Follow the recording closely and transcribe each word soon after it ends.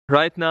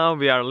Right now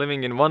we are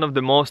living in one of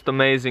the most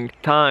amazing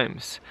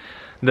times.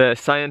 The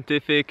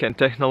scientific and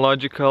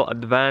technological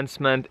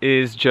advancement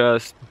is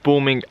just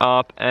booming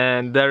up,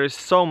 and there is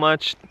so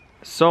much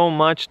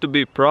to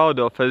be proud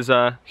of as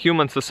a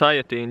human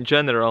society in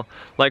general.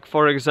 Like,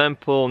 for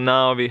example,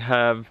 now we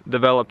have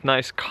developed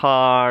nice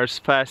cars,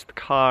 fast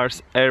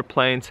cars,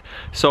 airplanes.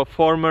 So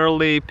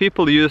formerly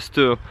people used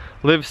to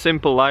live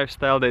simple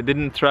lifestyle. They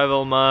didn't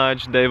travel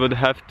much. They would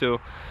have to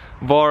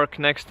work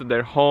next to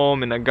their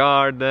home in a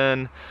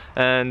garden,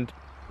 and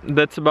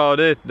that's about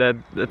it. That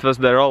was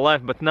their whole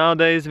life. But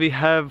nowadays we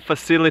have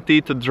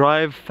facility to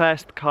drive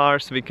fast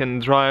cars. We can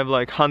drive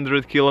like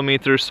 100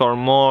 kilometers or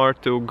more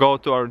to go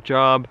to our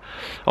job,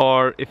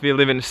 or if we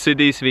live in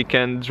cities we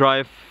can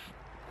drive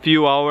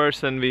few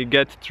hours and we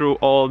get through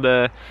all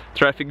the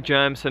traffic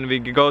jams and we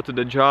go to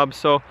the job.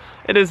 So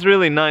it is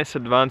really nice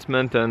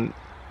advancement, and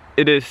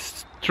it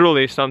is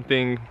truly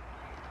something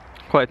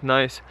quite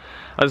nice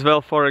as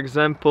well. For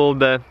example,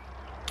 the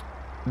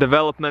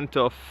development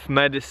of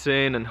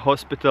medicine and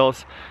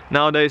hospitals.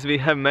 Nowadays we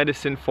have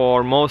medicine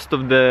for most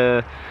of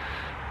the,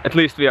 at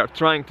least we are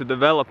trying to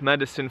develop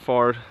medicine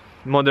for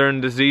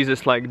modern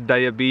diseases like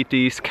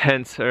diabetes,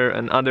 cancer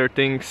and other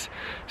things.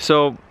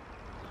 So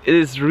it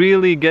is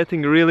really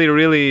getting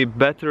really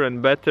better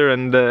and better,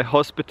 and the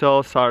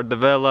hospitals are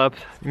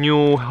developed,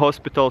 new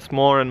hospitals,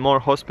 more and more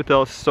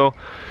hospitals. So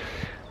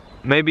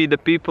maybe the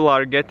people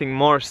are getting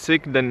more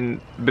sick than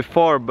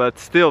before, but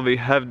still we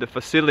have the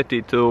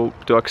facility to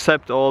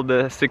accept all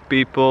the sick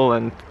people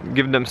and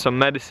give them some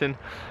medicine.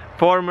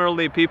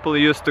 Formerly people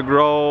used to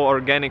grow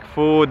organic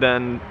food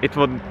and it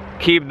would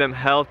keep them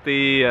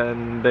healthy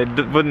and they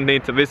wouldn't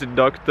need to visit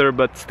doctor,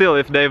 but still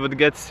if they would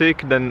get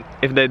sick, then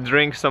if they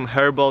drink some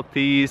herbal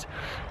teas,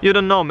 you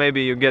don't know,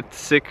 maybe you get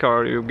sick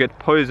or you get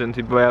poisoned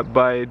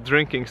by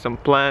drinking some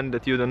plant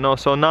that you don't know.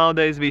 So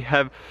nowadays we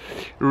have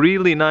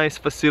really nice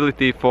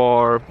facility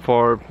for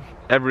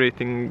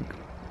everything,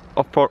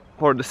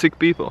 for the sick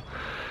people.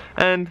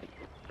 And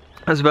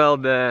as well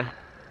the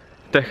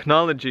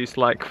technologies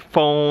like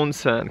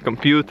phones and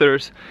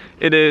computers,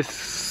 it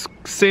is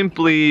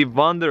simply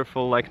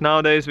wonderful. Like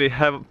nowadays we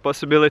have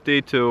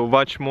possibility to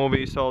watch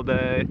movies all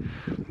day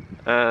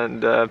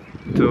and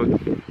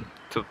to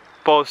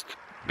post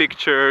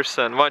pictures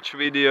and watch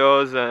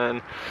videos,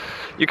 and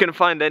you can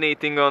find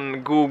anything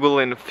on Google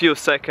in a few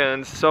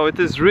seconds. So it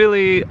is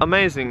really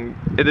amazing.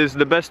 It is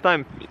the best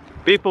time.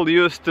 People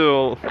used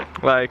to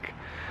like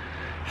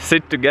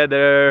sit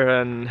together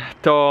and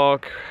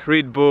talk,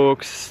 read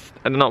books,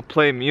 I don't know,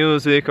 play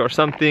music or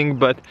something,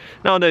 but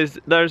nowadays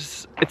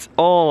it's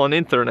all on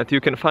internet. You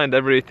can find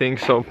everything,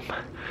 so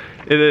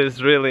it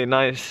is really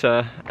nice,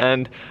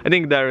 and I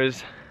think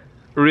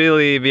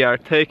we are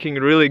taking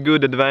really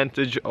good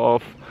advantage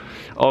of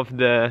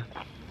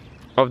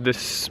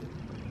this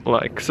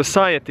like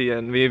society,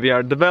 and we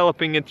are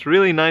developing it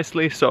really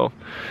nicely. So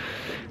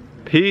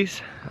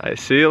peace, I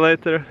see you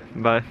later,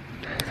 bye.